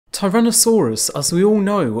Tyrannosaurus, as we all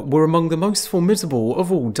know, were among the most formidable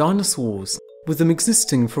of all dinosaurs, with them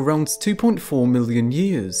existing for around 2.4 million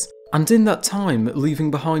years, and in that time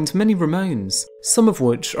leaving behind many remains, some of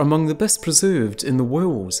which are among the best preserved in the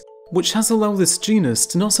world, which has allowed this genus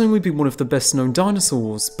to not only be one of the best known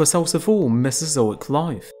dinosaurs, but out of all Mesozoic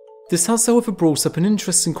life. This has however brought up an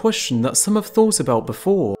interesting question that some have thought about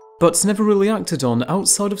before, but never really acted on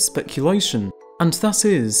outside of speculation, and that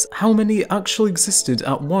is, how many actually existed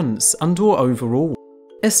at once and/or overall.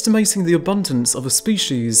 Estimating the abundance of a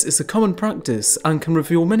species is a common practice and can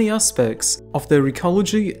reveal many aspects of their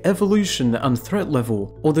ecology, evolution and threat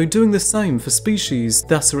level, although doing the same for species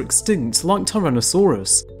that are extinct like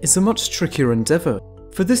Tyrannosaurus is a much trickier endeavour.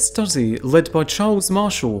 For this study, led by Charles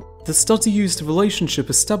Marshall, the study used a relationship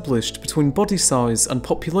established between body size and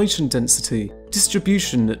population density,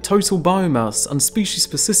 distribution, total biomass and species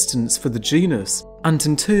persistence for the genus, and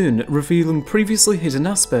in turn revealing previously hidden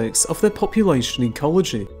aspects of their population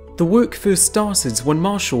ecology. The work first started when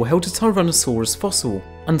Marshall held a Tyrannosaurus fossil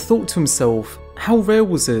and thought to himself, how rare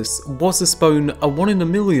was this? Was this bone a 1 in a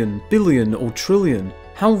million, billion or trillion?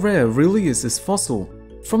 How rare really is this fossil?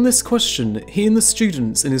 From this question, he and the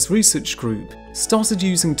students in his research group started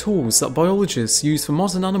using tools that biologists use for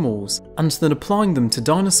modern animals and then applying them to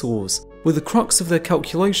dinosaurs, with the crux of their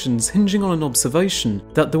calculations hinging on an observation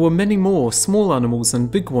that there were many more small animals than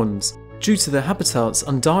big ones due to their habitats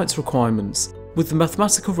and diet requirements, with the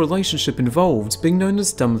mathematical relationship involved being known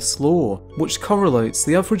as Dam's law, which correlates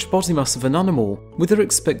the average body mass of an animal with their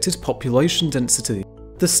expected population density.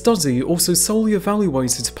 The study also solely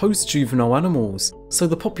evaluated post-juvenile animals, so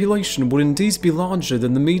the population would indeed be larger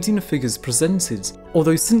than the median figures presented,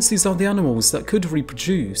 although since these are the animals that could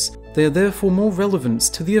reproduce, they are therefore more relevant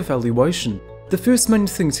to the evaluation. The first main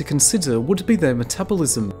thing to consider would be their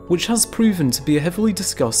metabolism, which has proven to be a heavily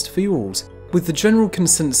discussed field, with the general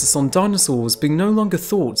consensus on dinosaurs being no longer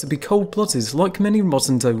thought to be cold-blooded like many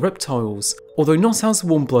modern-day reptiles, although not as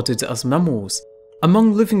warm-blooded as mammals.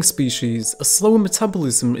 Among living species, a slower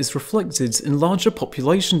metabolism is reflected in larger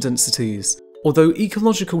population densities, although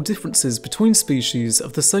ecological differences between species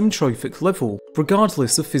of the same trophic level,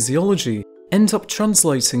 regardless of physiology, end up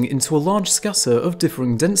translating into a large scatter of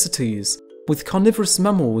differing densities, with carnivorous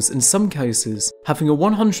mammals in some cases having a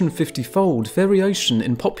 150-fold variation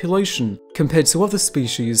in population compared to other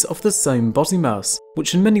species of the same body mass,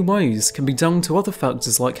 which in many ways can be down to other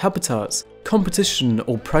factors like habitat, competition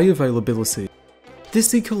or prey availability.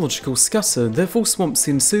 This ecological scatter therefore swamps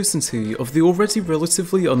the uncertainty of the already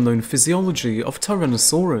relatively unknown physiology of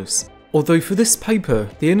Tyrannosaurus, although for this paper,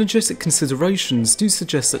 the energetic considerations do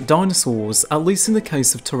suggest that dinosaurs, at least in the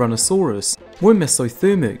case of Tyrannosaurus, were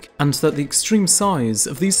mesothermic, and that the extreme size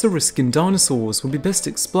of these saurischian dinosaurs would be best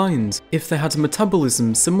explained if they had a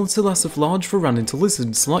metabolism similar to that of large varanid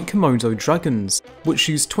lizards like Komodo dragons, which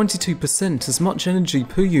use 22% as much energy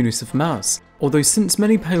per unit of mass, although since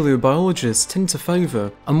many paleobiologists tend to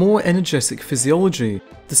favour a more energetic physiology,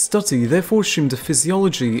 the study therefore assumed a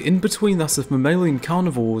physiology in between that of mammalian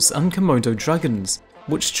carnivores and Komodo dragons,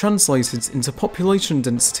 which translated into population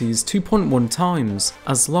densities 2.1 times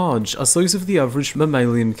as large as those of the average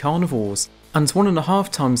mammalian carnivores, and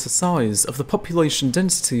 1.5 times the size of the population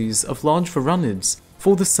densities of large varanids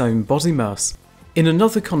for the same body mass. In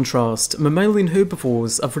another contrast, mammalian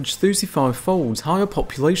herbivores average 35-fold higher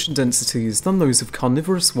population densities than those of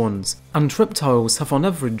carnivorous ones, and reptiles have on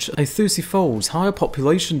average a 30-fold higher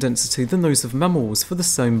population density than those of mammals for the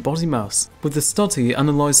same body mass, with the study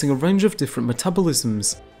analysing a range of different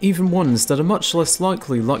metabolisms, even ones that are much less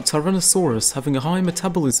likely, like Tyrannosaurus having a higher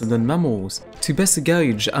metabolism than mammals, to better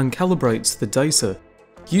gauge and calibrate the data.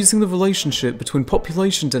 Using the relationship between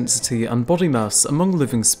population density and body mass among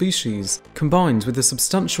living species, combined with a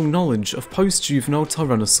substantial knowledge of post-juvenile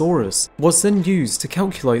Tyrannosaurus, was then used to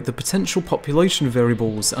calculate the potential population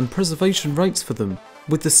variables and preservation rates for them,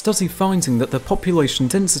 with the study finding that their population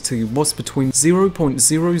density was between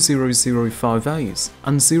 0.00058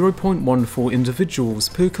 and 0.14 individuals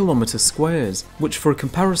per kilometre squared, which for a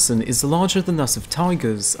comparison is larger than that of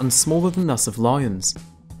tigers and smaller than that of lions.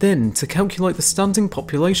 Then, to calculate the standing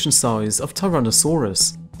population size of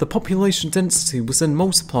Tyrannosaurus, the population density was then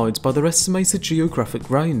multiplied by their estimated geographic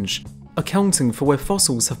range, accounting for where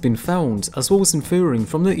fossils have been found as well as inferring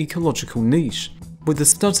from their ecological niche, with the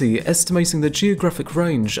study estimating the geographic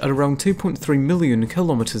range at around 2.3 million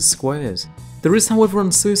kilometres squared. There is however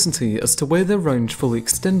uncertainty as to where their range fully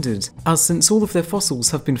extended, as since all of their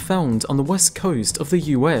fossils have been found on the west coast of the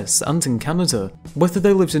US and in Canada, whether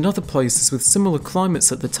they lived in other places with similar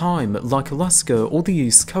climates at the time like Alaska or the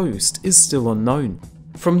east coast is still unknown.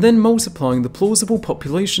 From then multiplying the plausible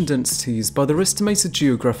population densities by their estimated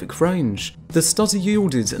geographic range, the study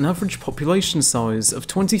yielded an average population size of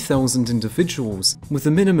 20,000 individuals, with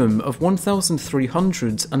a minimum of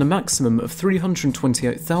 1,300 and a maximum of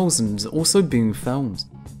 328,000 also being found.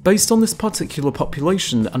 Based on this particular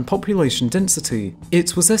population and population density,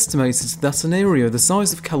 it was estimated that an area the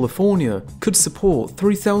size of California could support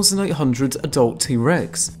 3,800 adult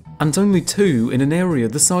T.Rex, and only 2 in an area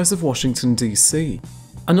the size of Washington DC.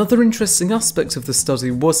 Another interesting aspect of the study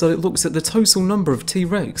was that it looked at the total number of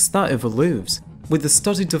T.Rex that ever lived, with the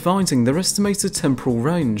study dividing their estimated temporal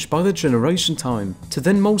range by their generation time to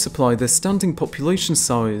then multiply their standing population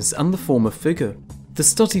size and the former figure. The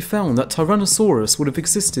study found that Tyrannosaurus would have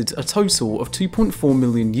existed a total of 2.4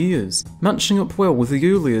 million years, matching up well with the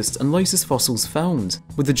earliest and latest fossils found,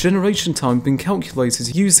 with the generation time being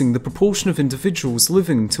calculated using the proportion of individuals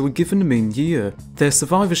living to a given mean year, their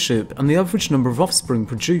survivorship and the average number of offspring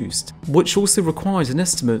produced, which also required an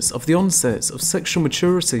estimate of the onset of sexual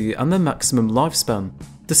maturity and their maximum lifespan.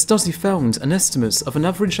 The study found an estimate of an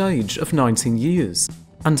average age of 19 years.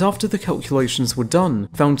 And after the calculations were done,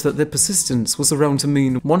 found that their persistence was around a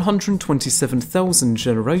mean 127,000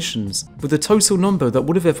 generations, with the total number that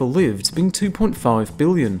would have ever lived being 2.5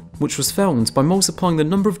 billion, which was found by multiplying the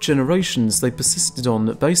number of generations they persisted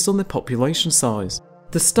on based on their population size.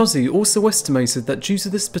 The study also estimated that due to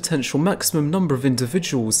this potential maximum number of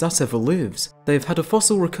individuals that ever lived, they have had a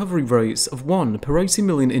fossil recovery rate of 1 per 80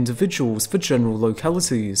 million individuals for general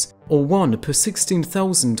localities, or 1 per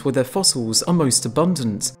 16,000 where their fossils are most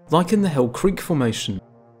abundant, like in the Hell Creek Formation.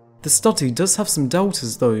 The study does have some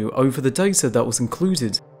doubters though over the data that was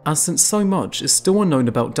included, as since so much is still unknown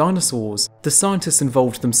about dinosaurs, the scientists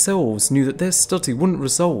involved themselves knew that their study wouldn't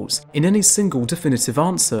result in any single definitive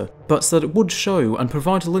answer, but that it would show and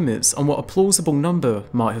provide limits on what a plausible number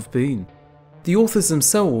might have been. The authors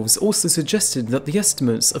themselves also suggested that the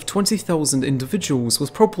estimates of 20,000 individuals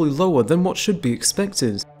was probably lower than what should be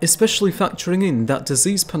expected, especially factoring in that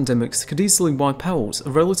disease pandemics could easily wipe out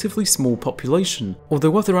a relatively small population,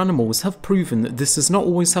 although other animals have proven that this does not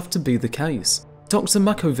always have to be the case. Dr.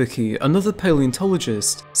 Makovicky, another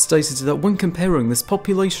paleontologist, stated that when comparing this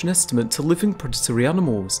population estimate to living predatory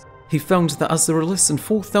animals, he found that as there are less than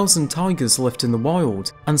 4,000 tigers left in the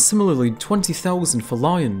wild, and similarly 20,000 for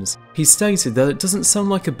lions, he stated that it doesn't sound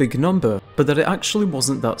like a big number, but that it actually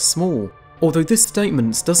wasn't that small. Although this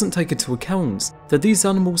statement doesn't take into account that these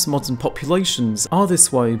animals' modern populations are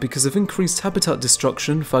this way because of increased habitat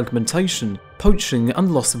destruction, fragmentation, poaching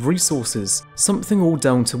and loss of resources, something all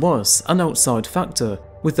down to us, an outside factor,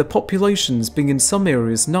 with their populations being in some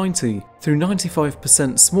areas 90 through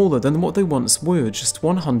 95% smaller than what they once were just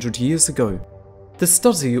 100 years ago. The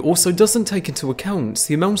study also doesn't take into account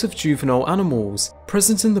the amount of juvenile animals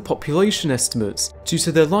present in the population estimates due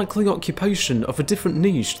to their likely occupation of a different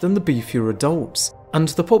niche than the beefier adults, and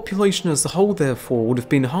the population as a whole therefore would have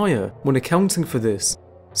been higher when accounting for this.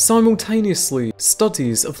 Simultaneously,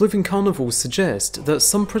 studies of living carnivores suggest that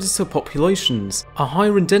some predator populations are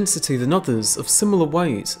higher in density than others of similar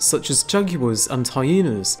weight, such as jaguars and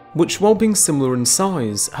hyenas, which while being similar in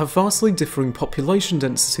size, have vastly differing population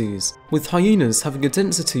densities, with hyenas having a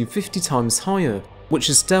density 50 times higher, which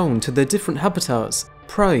is down to their different habitats,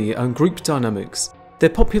 prey and group dynamics. Their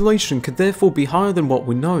population could therefore be higher than what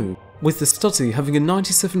we know, with the study having a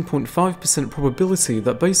 97.5% probability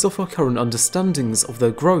that based off our current understandings of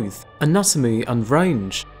their growth, anatomy and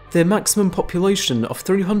range, their maximum population of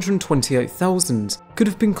 328,000 could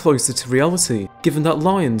have been closer to reality, given that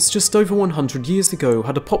lions just over 100 years ago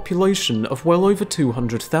had a population of well over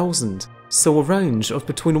 200,000, so a range of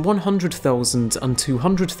between 100,000 and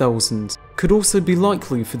 200,000 could also be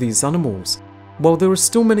likely for these animals. While there are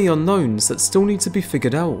still many unknowns that still need to be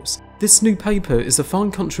figured out, this new paper is a fine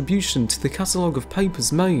contribution to the catalogue of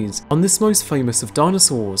papers made on this most famous of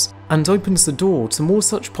dinosaurs, and opens the door to more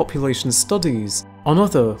such population studies on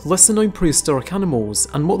other, lesser known prehistoric animals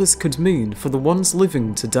and what this could mean for the ones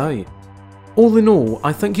living today. All in all,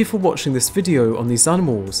 I thank you for watching this video on these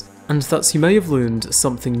animals, and that you may have learned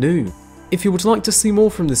something new. If you would like to see more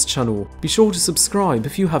from this channel, be sure to subscribe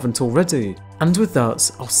if you haven't already, and with that,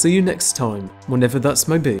 I'll see you next time, whenever that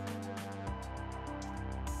may be.